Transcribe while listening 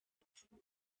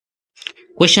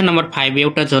Question number 5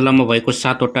 एउटा झोलामा भएको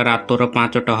 7 वटा रातो र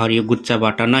 5 वटा हरियो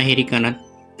गुच्छाबाट नहेरिकन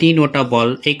 3 वटा बल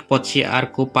एक पछि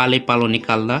अर्को पालै पालो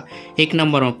निकाल्दा 1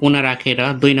 नम्बरमा पुनः राखेर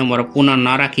 2 नम्बरमा पुनः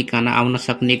नराखिकन आउन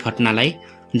सक्ने घटनालाई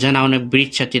जनाउने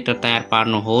वृत्त चित्र तयार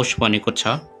पार्नुहोस् भनेको छ।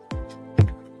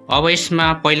 अब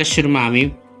यसमा पहिला सुरुमा हामी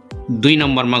 2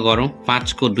 नम्बरमा गरौँ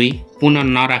 5 को 2 पुनः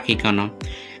नराखिकन।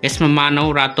 यसमा मानौ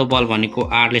रातो बल भनेको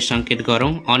R ले संकेत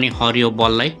गरौँ अनि हरियो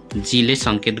बललाई G ले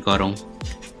संकेत गरौँ।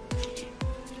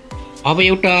 अब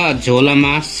एउटा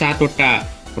झोलामा 7 वटा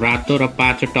रातो र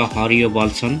 5 वटा हरियो बल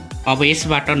छन्। अब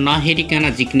यसबाट नहेरिकन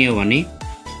जिक्ने हो भने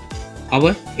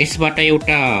यसबाट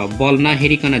एउटा बल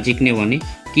नहेरिकन जिक्ने भने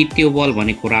कि त्यो बल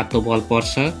भनेको रातो बल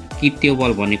पर्छ कि त्यो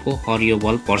बल भनेको हरियो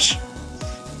बल पर्छ।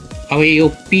 अब यो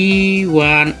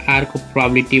P1R को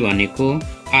प्रोबेबिलिटी भनेको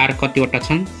R कतिवटा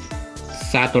छन्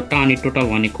 7 वटा अनि टोटल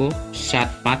भनेको 7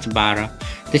 5 12।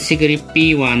 त्यसैगरी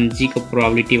P1G को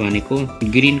प्रोबेबिलिटी भनेको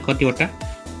ग्रीन कतिवटा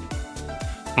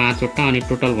 5 वटा अनि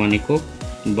टोटल भनेको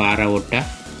 12 वटा।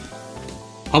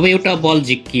 अब एउटा बल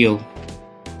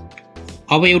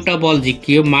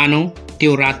झिक्कियो मानौ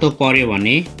त्यो रातो पर्यो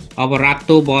भने अब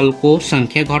रातो बलको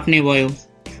संख्या घट्ने भयो।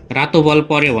 रातो बल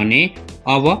पर्यो भने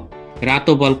अब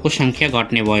रातो बलको संख्या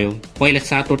घट्ने भयो। पहिला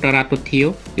 7 वटा रातो थियो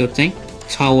यो चाहिँ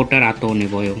 6 वटा रातो हुने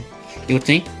भयो। यो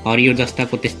चाहिँ हरियो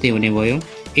जस्ताको त्यस्तै हुने भयो।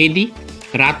 यदि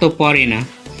रातो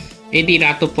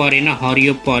परेन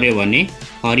हरियो पर्यो भने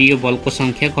हरियो बलको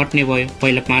संख्या घट्ने भयो।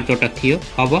 पहिला 5 वटा थियो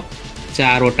अब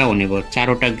 4 वटा हुने भयो। 4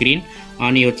 वटा ग्रीन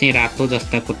अनि यो चाहिँ रातो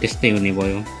जस्ताको त्यस्तै हुने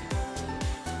भयो।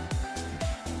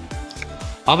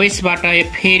 अब यसबाट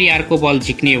फेरि अर्को बल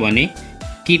झिक्ने हो भने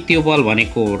कि त्यो बल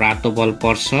भनेको रातो बल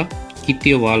पर्छ कि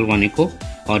त्यो बल भनेको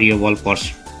हरियो बल पर्छ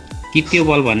कि त्यो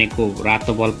बल भनेको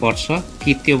रातो बल पर्छ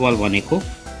कि त्यो बल भनेको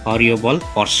हरियो बल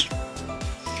पर्छ।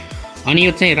 अनि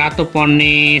यो चाहिँ रातो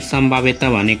पर्ने सम्भाव्यता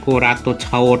भनेको रातो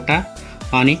 6 वटा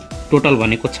अनि टोटल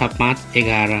भनेको 6 5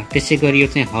 11। त्यसैगरी यो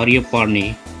चाहिँ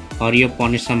हरियो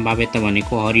पर्ने सम्भाव्यता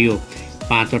भनेको हरियो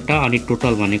 5 वटा अनि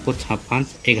टोटल भनेको 6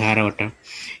 5 11 वटा।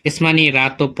 यसमा नि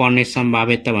रातो पर्ने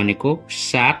सम्भाव्यता भनेको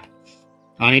 7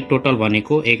 अनि टोटल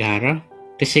भनेको 11।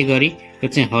 त्यसैगरी यो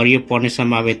चाहिँ हरियो पर्ने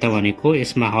सम्भाव्यता भनेको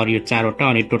यसमा हरियो 4 वटा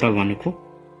अनि टोटल भनेको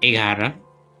 11।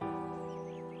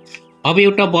 अब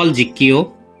एउटा बल झिक्कियो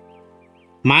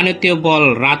मान्यो त्यो बल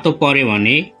रातो पर्यो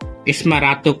भने यसमा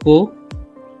रातोको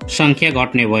संख्या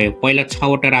घट्ने भयो। पहिला 6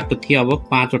 वटा रातो थियो अब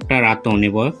 5 वटा रातो हुने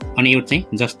भयो अनि यो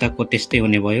चाहिँ जस्ताको त्यस्तै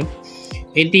हुने भयो।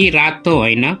 यदि रातो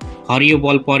होइन हरियो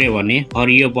बल पर्यो भने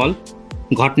हरियो बल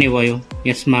घट्ने भयो।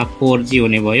 यसमा 4G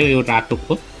हुने भयो यो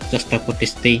रातोको जस्ताको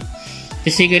त्यस्तै।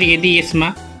 त्यसैगरी यदि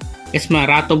यसमा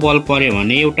रातो बल पर्यो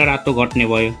भने एउटा रातो घट्ने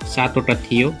भयो। 7 वटा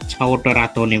थियो 6 वटा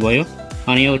रातो हुने भयो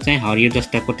अनि यो चाहिँ हरियो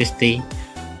जस्ताको त्यस्तै।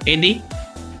 यदि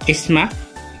यसमा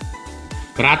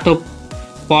रातो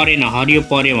परेन हरियो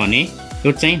पर्यो भने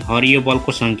यो चाहिँ हरियो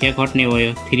बलको संख्या घट्ने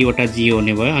भयो। 3 वटा G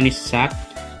हुने भयो अनि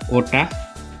 7 वटा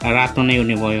रातो नै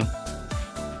हुने भयो।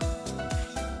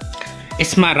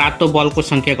 यसमा रातो बलको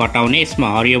संख्या घटाउने यसमा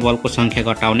हरियो बलको संख्या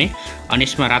घटाउने अनि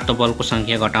यसमा रातो बलको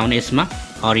संख्या घटाउने यसमा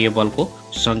हरियो बलको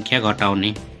संख्या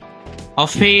घटाउने। अब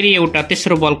फेरि एउटा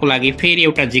तेस्रो बलको लागि फेरि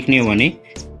एउटा झिक्ने हो भने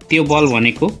त्यो बल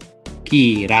भनेको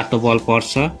कि रातो बल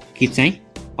पर्छ कि चाहिँ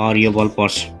हरियो बल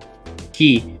पर्छ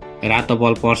कि रातो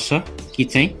बल पर्छ कि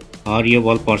चाहिँ हरियो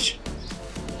बल पर्छ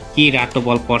कि रातो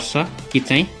बल पर्छ कि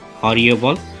चाहिँ हरियो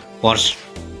बल पर्छ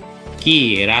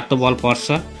कि रातो बल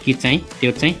पर्छ कि चाहिँ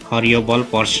त्यो चाहिँ हरियो बल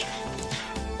पर्छ।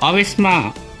 अब यसमा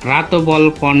रातो बल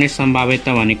पर्ने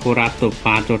सम्भाव्यता भनेको रातो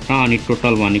 5 वटा अनि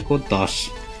टोटल भनेको 10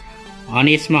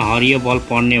 अनि यसमा हरियो बल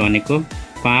पर्ने भनेको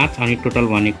 5 अनि टोटल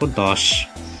भनेको 10।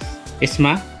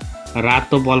 यसमा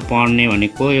रातो बल पर्ने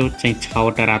भनेको यो चाहिँ 6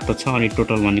 वटा रातो छ अनि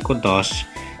टोटल भनेको 10।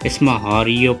 यसमा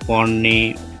हरियो पर्ने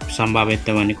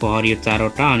सम्भाव्यता भनेको हरियो 4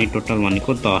 वटा अनि टोटल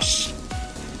भनेको 10।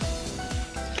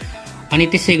 अनि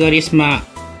त्यसैगरी यसमा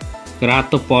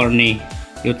रातो पर्ने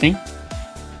यो चाहिँ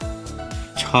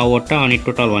 6 वटा अनि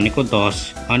टोटल भनेको 10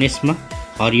 अनि यसमा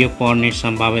हरियो पर्ने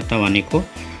सम्भाव्यता भनेको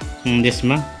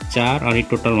यसमा 4 अनि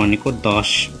टोटल भनेको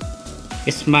 10।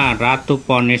 यसमा रातो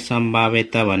पर्ने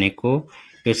सम्भाव्यता भनेको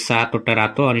यो 7 वटा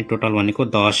रातो अनि टोटल भनेको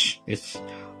 10।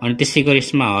 अनि त्यसैगरी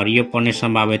यसमा हरियो पर्ने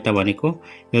सम्भाव्यता भनेको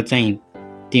यो चाहिँ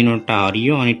 3 वटा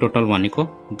हरियो अनि टोटल भनेको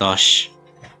 10।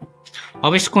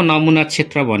 अब यसको नमुना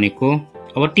क्षेत्र भनेको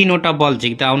अब 3 वटा बल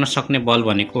झिक्दा आउन सक्ने बल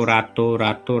भनेको रातो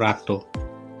रातो रातो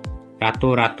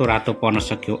रातो रातो रातो पर्न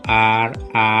सक्यो R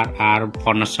R R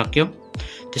पर्न सक्यो।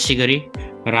 त्यसैगरी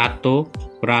रातो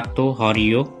रातो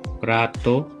हरियो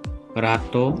रातो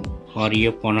रातो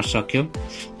हरियो पर्न सक्यो।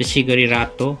 त्यसैगरी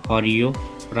रातो हरियो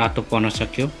रातो पर्न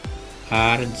सक्यो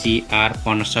R G R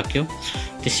पर्न सक्यो।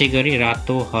 त्यसैगरी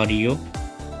रातो हरियो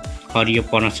हरियो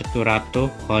पढ्न सक्यो, रातो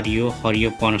हरियो हरियो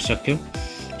पढ्न सक्यो।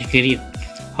 फेरि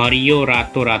हरियो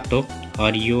रातो रातो,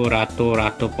 हरियो रातो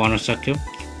रातो पढ्न सक्यो।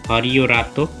 हरियो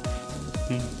रातो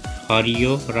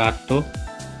हरियो रातो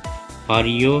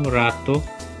हरियो रातो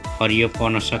हरियो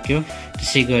पढ्न सक्यो।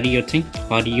 त्यसै गरी यो चाहिँ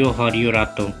हरियो हरियो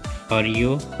रातो,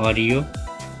 हरियो हरियो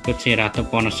यो चाहिँ रातो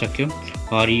पढ्न सक्यो।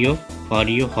 हरियो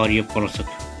हरियो हरियो पढ्न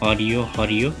सक्यो, हरियो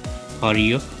हरियो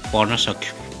हरियो पढ्न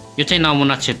सक्यो। यो चाहिँ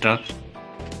नमुना क्षेत्र।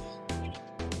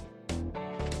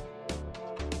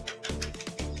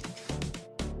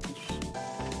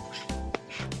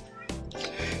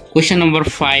 क्वेसन नम्बर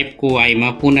 5 को आइमा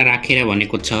पुनः राखेर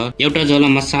भनेको छ एउटा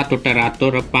जलमा 7 वटा रातो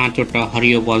र 5 वटा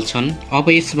हरियो बल छन्। अब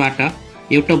यसबाट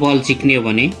एउटा बल जिक्ने हो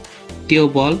भने त्यो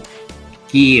बल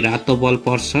कि रातो बल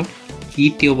पर्छ कि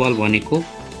त्यो बल भनेको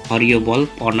हरियो बल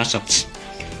पर्न सक्छ।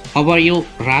 अब यो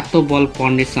रातो बल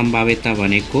पर्ने सम्भाव्यता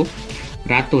भनेको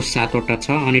रातो 7 वटा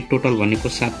छ अनि टोटल भनेको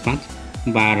 7 5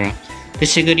 12।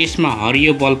 त्यसै गरी यसमा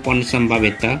हरियो बल पर्ने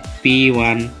सम्भाव्यता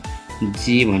P1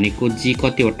 जी भनेको जी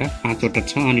कतिवटा 5 वटा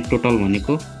छ अनि टोटल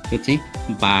भनेको यो चाहिँ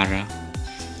 12।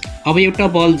 अब एउटा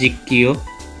बल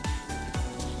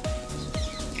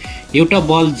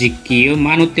झिक्कियो,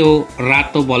 मानौ त्यो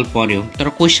रातो बल पर्यो, तर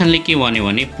क्वेसनले के भन्यो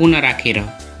भने पुनः राखेर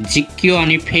झिक्कियो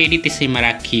अनि फेरि त्यसैमा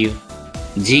राखियो।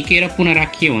 झिकेर पुनः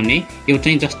राखियो भने यो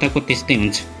चाहिँ जस्ताको त्यस्तै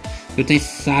हुन्छ। यो चाहिँ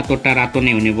 7 वटा रातो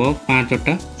नै हुने भयो, 5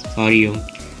 वटा हरियो।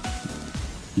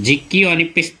 झिक्कियो अनि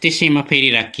त्यसैमा फेरि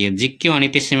राखियो, झिक्कियो अनि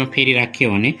त्यसैमा फेरि राखियो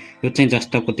भने यो चाहिँ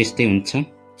जस्ताको त्यस्तै हुन्छ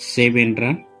 7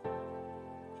 र।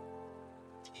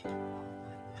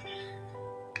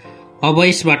 अब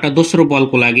यसबाट दोस्रो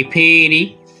बलको लागि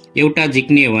फेरि एउटा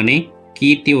झिक्ने हो भने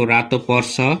कि त्यो रातो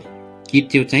पर्छ कि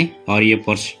त्यो चाहिँ हरियो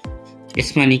पर्छ।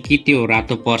 यसमा नि कि त्यो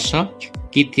रातो पर्छ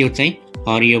कि त्यो चाहिँ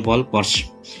हरियो बल पर्छ।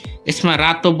 यसमा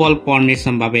रातो बल पर्ने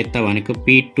सम्भाव्यता भनेको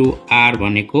P2R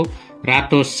भनेको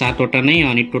रातो 7 वटा नै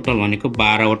अनि टोटल भनेको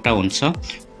 12 वटा हुन्छ।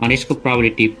 अनि यसको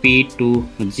प्रोबेबिलिटी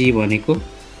P2G भनेको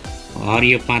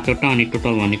हरियो 5 वटा अनि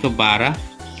टोटल भनेको 12।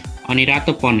 अनि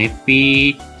रातो पर्ने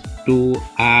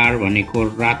P2R भनेको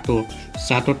रातो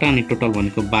 7 वटा अनि टोटल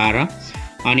भनेको 12।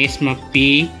 अनि यसमा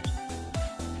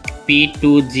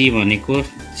P2G भनेको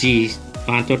G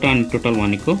 5 वटा अनि टोटल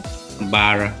भनेको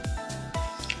 12।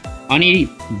 अनि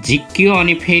झिक्कियो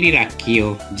अनि फेरि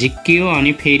राखियो, झिक्कियो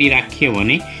अनि फेरि राखियो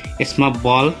भने यसमा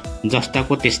बल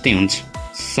जस्ताको त्यस्तै हुन्छ।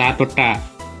 7 वटा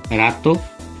रातो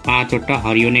 5 वटा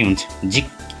हरियो नै हुन्छ।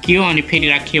 झिक्कियो अनि फेरि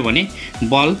राखियो भने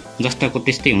बल जस्ताको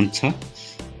त्यस्तै हुन्छ।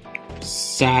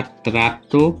 7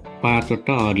 रातो 5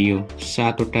 वटा हरियो,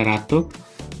 7 वटा रातो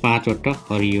 5 वटा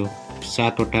हरियो,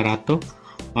 7 वटा रातो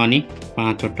अनि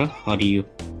 5 वटा हरियो।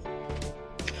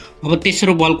 अब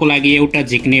तेस्रो बलको लागि एउटा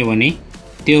झिक्ने हो भने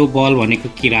त्यो बल भनेको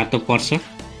कि रातो पर्छ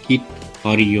कि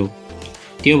हरियो।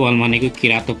 त्यो बल भनेको कि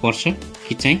रातो पर्छ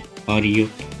कि चाहिँ हरियो।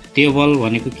 त्यो बल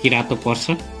भनेको कि रातो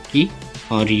पर्छ कि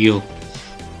हरियो।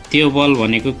 त्यो बल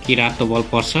भनेको कि रातो बल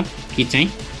पर्छ कि चाहिँ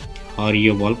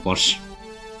हरियो बल पर्छ।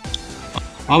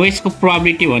 अब यसको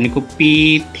प्रोबेबिलिटी भनेको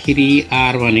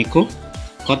P3R भनेको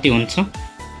कति हुन्छ?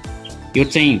 यो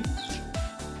चाहिँ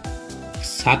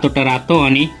 7 वटा रातो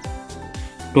अनि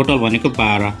टोटल भनेको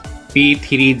 12।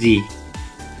 P3G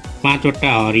 5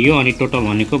 वटा हरियो अनि टोटल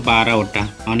भनेको 12 वटा।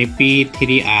 अनि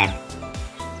P3R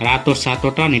रातो 7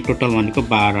 वटा अनि टोटल भनेको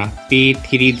 12।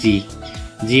 P3G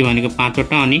जी भनेको 5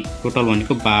 वटा अनि टोटल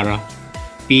भनेको 12।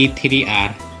 P3R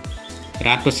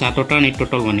रातो 7 वटा अनि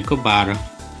टोटल भनेको 12।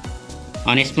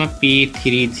 अनि यसमा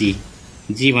P3G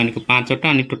जी भनेको 5 वटा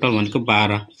अनि टोटल भनेको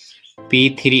 12।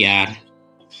 P3R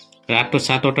रातो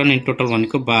 7 वटा अनि टोटल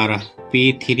भनेको 12।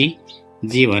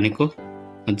 P3G भनेको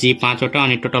जी 5 वटा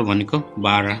अनि टोटल भनेको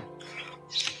 12।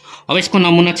 अब यसको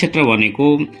नमुना क्षेत्र भनेको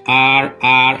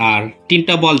RRR।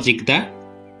 तीनटा बल झिक्दा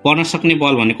पर्न सक्ने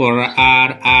बल भनेको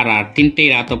RRR तीनटै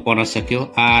रातो पर्न सक्यो।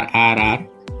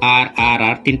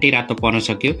 RRR तीनटै रातो पर्न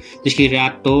सक्यो। त्यसपछि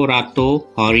रातो रातो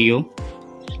हरियो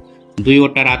 2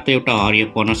 वटा रातो एउटा हरियो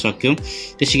पर्न सक्यो।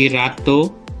 त्यसपछि रातो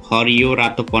हरियो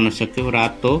रातो पर्न सक्यो,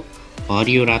 रातो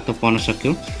हरियो रातो पर्न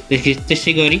सक्यो।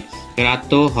 त्यसै गरी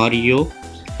रातो हरियो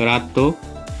रातो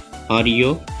हरियो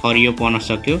हरियो पर्न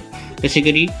सक्यो। त्यसै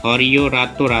गरी हरियो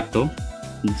रातो रातो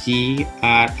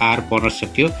GRR पर्न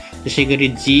सक्यो। त्यसै गरी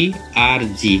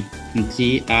GRG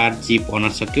पर्न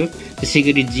सक्यो। त्यसै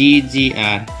गरी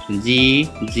GGR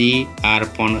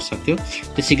पर्न सक्यो।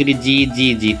 त्यसै गरी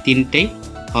GGG तीनटै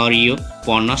हरियो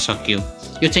पर्न सक्यो।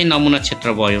 यो चाहिँ नमुना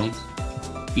क्षेत्र भयो।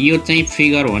 यो चाहिँ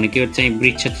फिगर भनेको यो चाहिँ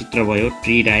वृक्ष चित्र भयो,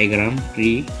 ट्री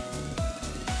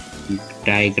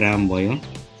डायग्राम भयो।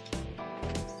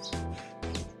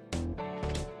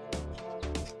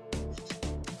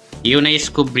 यो नै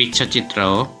यसको वृक्ष चित्र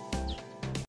हो।